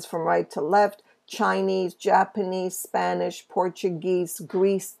 Arabic is from right to left. Chinese, Japanese, Spanish, Portuguese,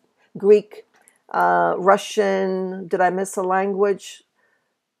 Greek, Russian. Did I miss a language?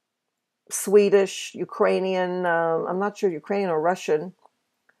 Swedish, Ukrainian. I'm not sure Ukrainian or Russian.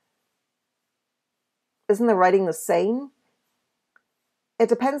 Isn't the writing the same? It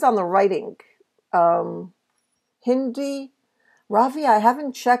depends on the writing. Hindi, Ravi, I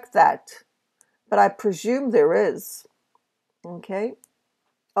haven't checked that, but I presume there is. Okay.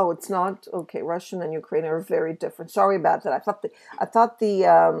 Oh, it's not? Okay, Russian and Ukrainian are very different. Sorry about that. I thought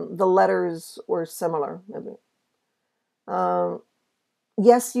the letters were similar. Maybe.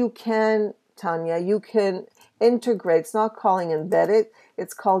 Yes, you can, Tanya. You can integrate. It's not calling embedded.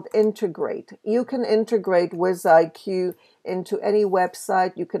 It's called integrate. You can integrate WizIQ into any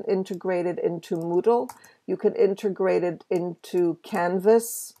website. You can integrate it into Moodle. You can integrate it into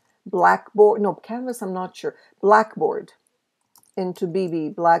Canvas, Blackboard. No, Canvas, I'm not sure. Blackboard. Into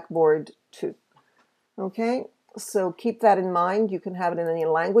BB, Blackboard 2. Okay, so keep that in mind. You can have it in any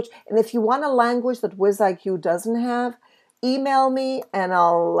language. And if you want a language that WizIQ doesn't have, email me and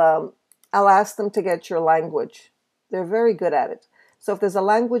I'll ask them to get your language. They're very good at it. So if there's a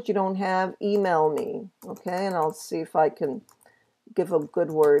language you don't have, email me. Okay, and I'll see if I can give a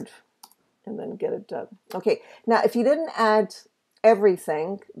good word and then get it done. Okay, now if you didn't add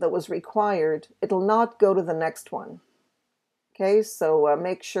everything that was required, it'll not go to the next one. Okay, so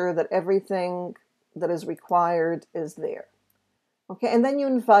make sure that everything that is required is there. Okay, and then you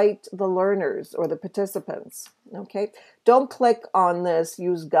invite the learners or the participants. Okay, don't click on this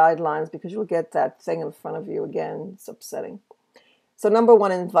use guidelines because you'll get that thing in front of you again. It's upsetting. So number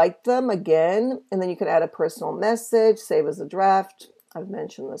one, invite them again, and then you can add a personal message, save as a draft. I've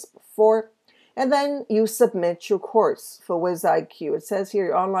mentioned this before. And then you submit your course for WizIQ. It says here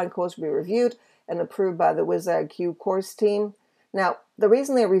your online course will be reviewed and approved by the WizIQ course team. Now, the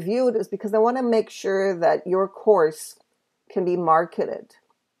reason they review it is because they want to make sure that your course can be marketed,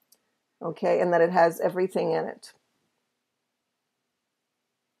 okay, and that it has everything in it.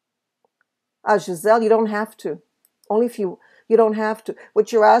 Giselle, you don't have to. Only if you don't have to.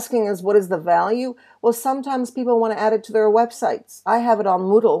 What you're asking is, what is the value? Well, sometimes people want to add it to their websites. I have it on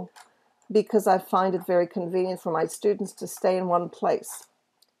Moodle because I find it very convenient for my students to stay in one place.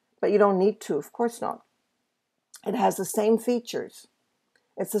 But you don't need to, of course not. It has the same features.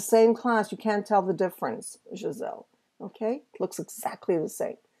 It's the same class. You can't tell the difference, Giselle. Okay? It looks exactly the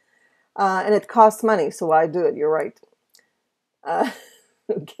same. And it costs money, so why do it? You're right.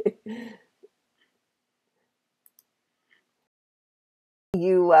 Okay.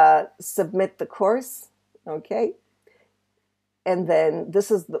 You submit the course, okay? And then this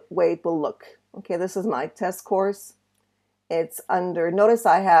is the way it will look. Okay, this is my test course. It's under, notice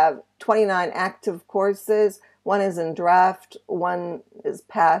I have 29 active courses. One is in draft, one is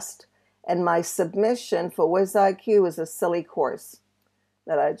passed, and my submission for WizIQ is a silly course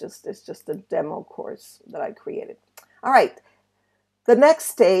that it's just a demo course that I created. All right, the next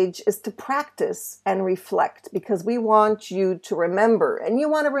stage is to practice and reflect because we want you to remember, and you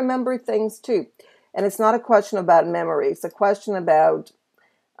want to remember things too. And it's not a question about memory, it's a question about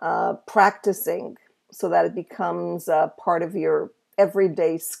practicing so that it becomes part of your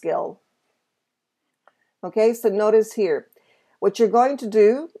everyday skill. Okay, so notice here, what you're going to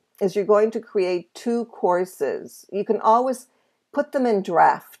do is you're going to create 2 courses. You can always put them in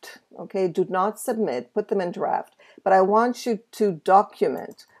draft, okay? Do not submit, put them in draft. But I want you to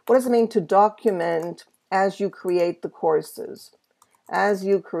document. What does it mean to document as you create the courses? As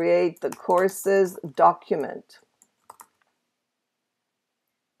you create the courses, document.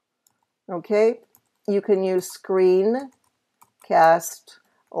 Okay, you can use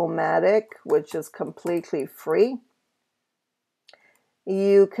Screencast-O-Matic, which is completely free.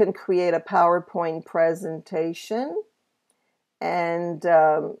 You can create a PowerPoint presentation and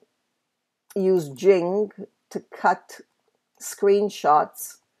use Jing to cut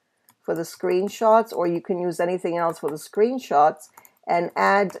screenshots for the screenshots, or you can use anything else for the screenshots and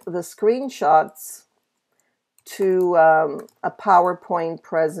add the screenshots to a PowerPoint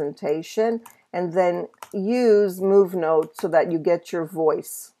presentation And then use MoveNote so that you get your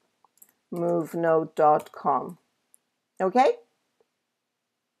voice. MoveNote.com. Okay?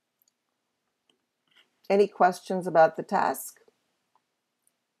 Any questions about the task?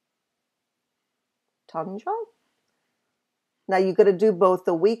 Tanja? Now you're going to do both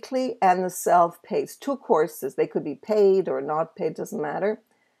the weekly and the self-paced. 2 courses. They could be paid or not paid, doesn't matter.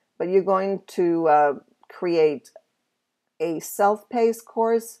 But you're going to create a self-paced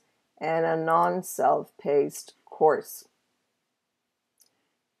course and a non-self-paced course.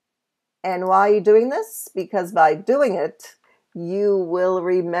 And why are you doing this? Because by doing it, you will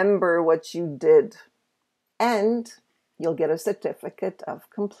remember what you did. And you'll get a certificate of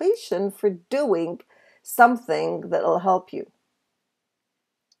completion for doing something that will help you.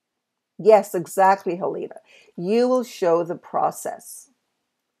 Yes, exactly, Helena. You will show the process.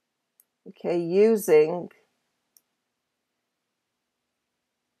 Okay, using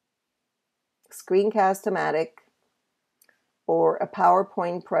Screencast-O-Matic or a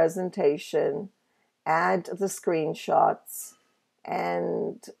PowerPoint presentation, add the screenshots,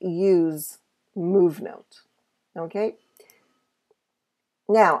 and use MoveNote. Okay?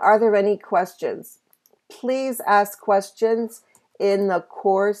 Now, are there any questions? Please ask questions in the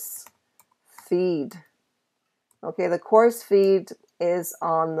course feed. Okay, the course feed is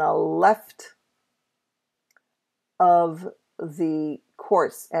on the left of the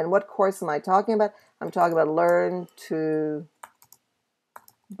course. And what course am I talking about? I'm talking about Learn to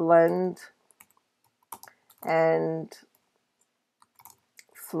Blend and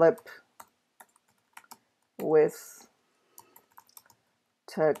Flip with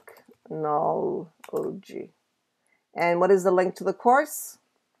Technology. And what is the link to the course?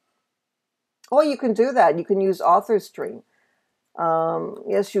 Oh, you can do that. You can use AuthorStream.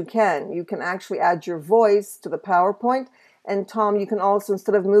 Yes, you can. You can actually add your voice to the PowerPoint. And Tom, you can also,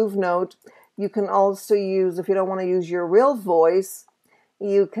 instead of MoveNote, you can also use, if you don't want to use your real voice,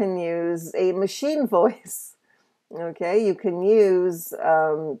 you can use a machine voice. Okay, you can use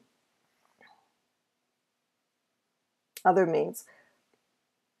other means.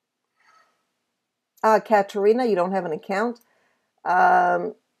 Katerina, you don't have an account.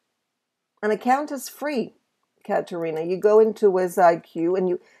 An account is free, Katerina. You go into WizIQ and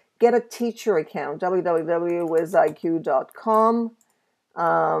you get a teacher account, www.wiziq.com.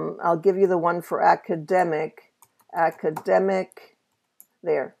 I'll give you the one for academic. Academic,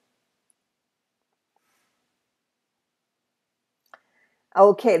 there.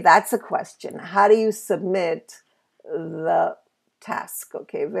 Okay, that's a question. How do you submit the task?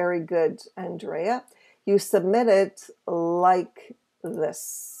 Okay, very good, Andrea. You submit it like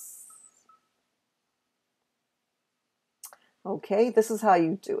this. Okay, this is how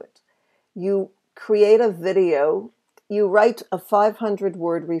you do it. You create a video. You write a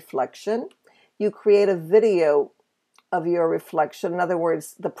 500-word reflection. You create a video of your reflection. In other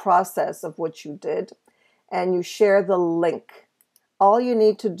words, the process of what you did. And you share the link. All you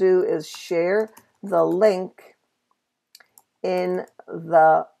need to do is share the link in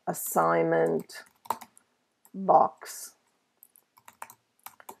the assignment box.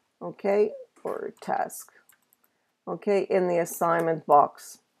 Okay, or task. Okay, in the assignment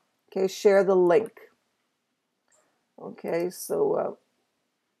box. Okay, share the link. Okay, so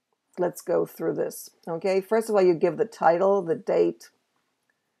let's go through this. Okay, first of all, you give the title, the date,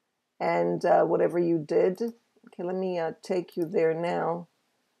 and whatever you did. Okay, let me take you there now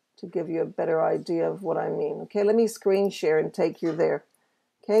to give you a better idea of what I mean. Okay, let me screen share and take you there.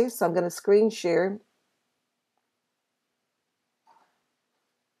 Okay, so I'm going to screen share.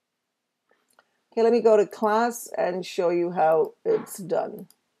 Okay, let me go to class and show you how it's done.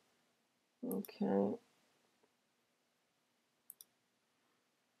 Okay.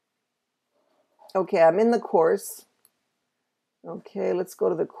 Okay, I'm in the course. Okay, let's go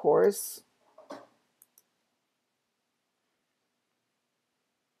to the course.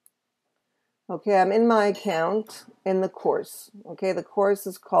 Okay, I'm in my account in the course. Okay, the course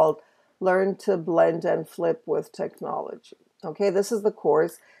is called Learn to Blend and Flip with Technology. Okay, this is the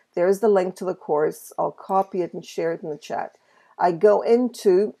course. There's the link to the course. I'll copy it and share it in the chat. I go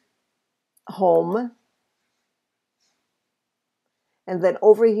into Home. And then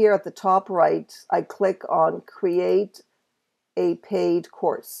over here at the top right, I click on Create a Paid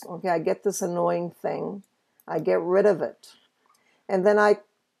Course. Okay, I get this annoying thing. I get rid of it. And then I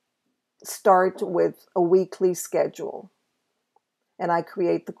start with a weekly schedule. And I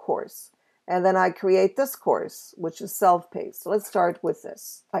create the course. And then I create this course, which is self-paced. So let's start with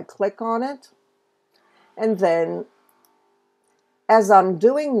this. I click on it. And then as I'm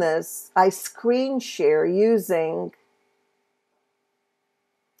doing this, I screen share using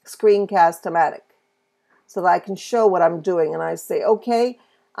Screencast-O-Matic, so that I can show what I'm doing. And I say, okay,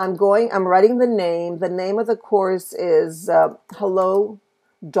 I'm writing the name. The name of the course is Hello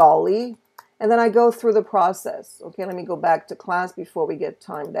Dolly. And then I go through the process. Okay, let me go back to class before we get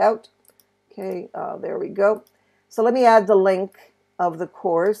timed out. Okay, there we go. So let me add the link of the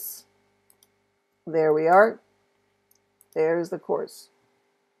course. There we are. There's the course.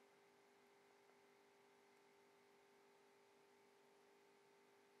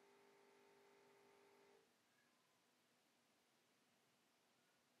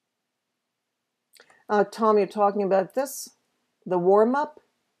 Tom, you're talking about this? The warm-up?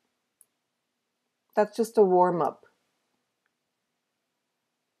 That's just a warm-up.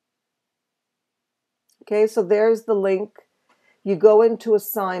 Okay, so there's the link. You go into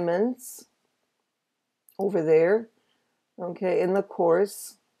assignments over there, okay, in the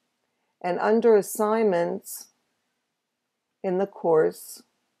course. And under assignments in the course,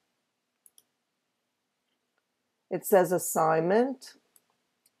 it says assignment.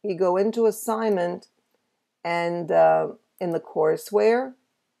 You go into assignment and in the courseware,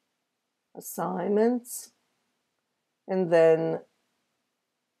 assignments, and then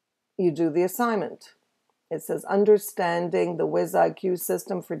you do the assignment. It says understanding the WizIQ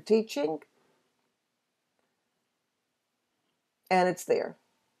system for teaching, and it's there.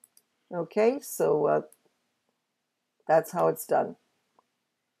 Okay, so that's how it's done.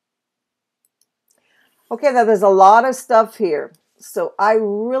 Okay, now there's a lot of stuff here. So I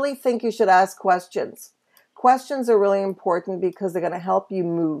really think you should ask questions. Questions are really important because they're going to help you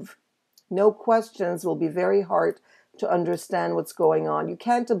move. No questions will be very hard to understand what's going on. You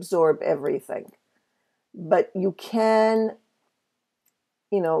can't absorb everything, but you can,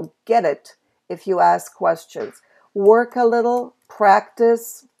 get it if you ask questions. Work a little,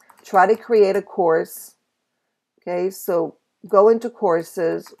 practice, try to create a course. Okay, so go into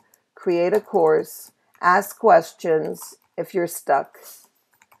courses, create a course, ask questions if you're stuck,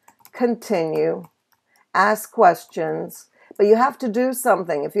 continue, ask questions, but you have to do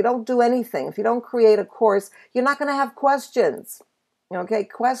something. If you don't do anything, if you don't create a course, you're not going to have questions. Okay,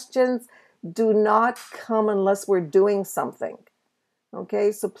 questions do not come unless we're doing something.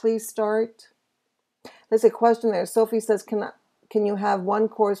 Okay, so please start. There's a question there. Sophie says, can you have one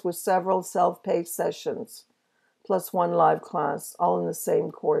course with several self-paced sessions plus one live class, all in the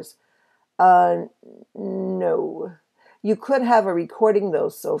same course? No. You could have a recording though,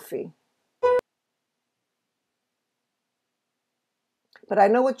 Sophie. But I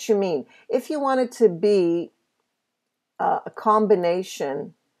know what you mean. If you want it to be a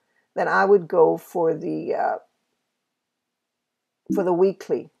combination, then I would go for the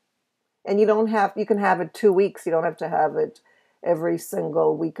weekly. And you can have it 2 weeks. You don't have to have it every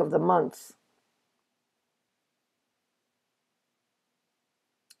single week of the month.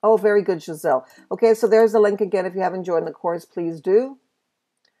 Oh, very good, Giselle. Okay, so there's the link again. If you haven't joined the course, please do.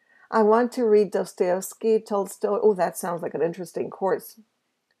 I want to read Dostoevsky, Tolstoy. Oh, that sounds like an interesting course.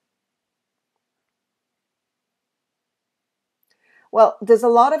 Well, there's a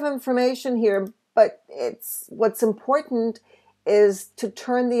lot of information here, but what's important is to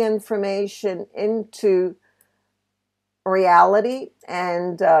turn the information into reality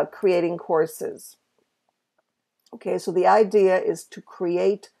and creating courses. Okay, so the idea is to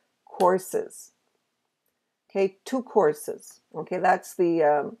create courses. Okay, 2 courses. Okay, that's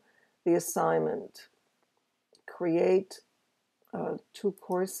the assignment. Create 2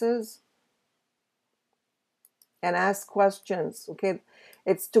 courses and ask questions. Okay,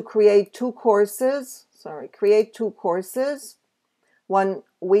 it's to create 2 courses. Create 2 courses, one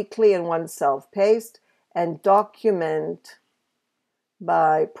weekly and one self-paced, and document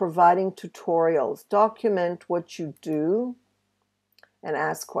by providing tutorials. Document what you do and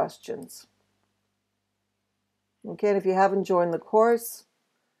ask questions. Okay, and if you haven't joined the course,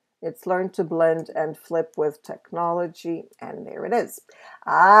 it's Learn to Blend and Flip with Technology, and there it is.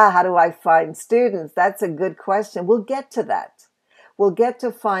 How do I find students? That's a good question. We'll get to that. We'll get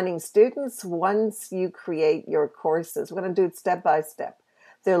to finding students once you create your courses. We're going to do it step by step.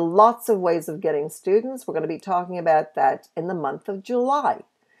 There are lots of ways of getting students. We're going to be talking about that in the month of July.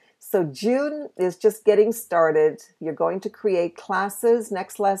 So June is just getting started. You're going to create classes.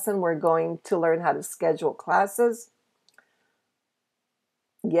 Next lesson, we're going to learn how to schedule classes.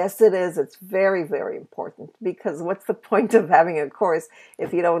 Yes, it is. It's very, very important, because what's the point of having a course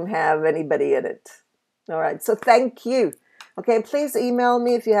if you don't have anybody in it? All right. So thank you. Okay. Please email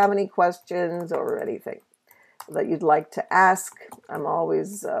me if you have any questions or anything that you'd like to ask. I'm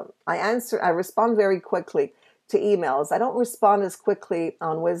always, I respond very quickly to emails. I don't respond as quickly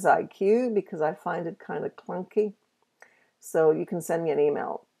on WizIQ because I find it kind of clunky. So you can send me an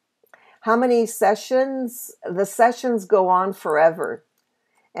email. How many sessions? The sessions go on forever.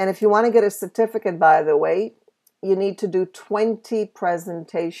 And if you want to get a certificate, by the way, you need to do 20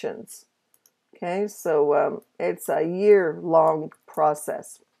 presentations. Okay, so it's a year-long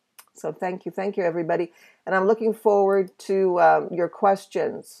process. So thank you, everybody. And I'm looking forward to your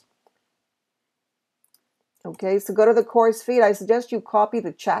questions. Okay, so go to the course feed. I suggest you copy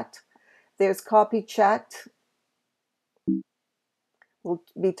the chat. There's copy chat. We'll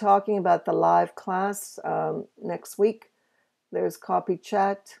be talking about the live class next week. There's copy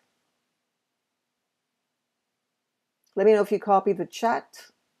chat. Let me know if you copy the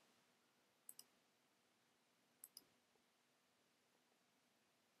chat.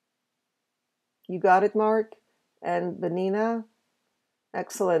 You got it, Mark? And Benina?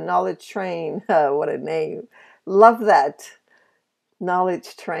 Excellent. Knowledge Train. What a name. Love that.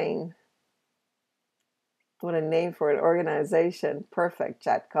 Knowledge Train. What a name for an organization. Perfect.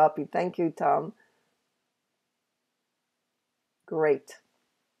 Chat copy. Thank you, Tom. Great.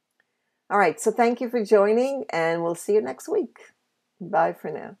 All right. So thank you for joining, and we'll see you next week. Bye for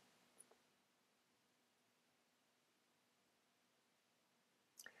now.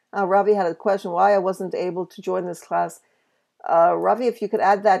 Ravi had a question why I wasn't able to join this class. Ravi, if you could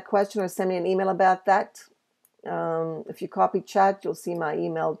add that question or send me an email about that. If you copy chat, you'll see my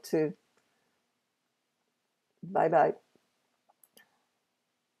email too. Bye-bye.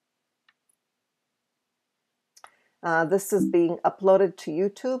 This is being uploaded to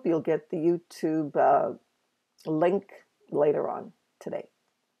YouTube. You'll get the YouTube link later on today.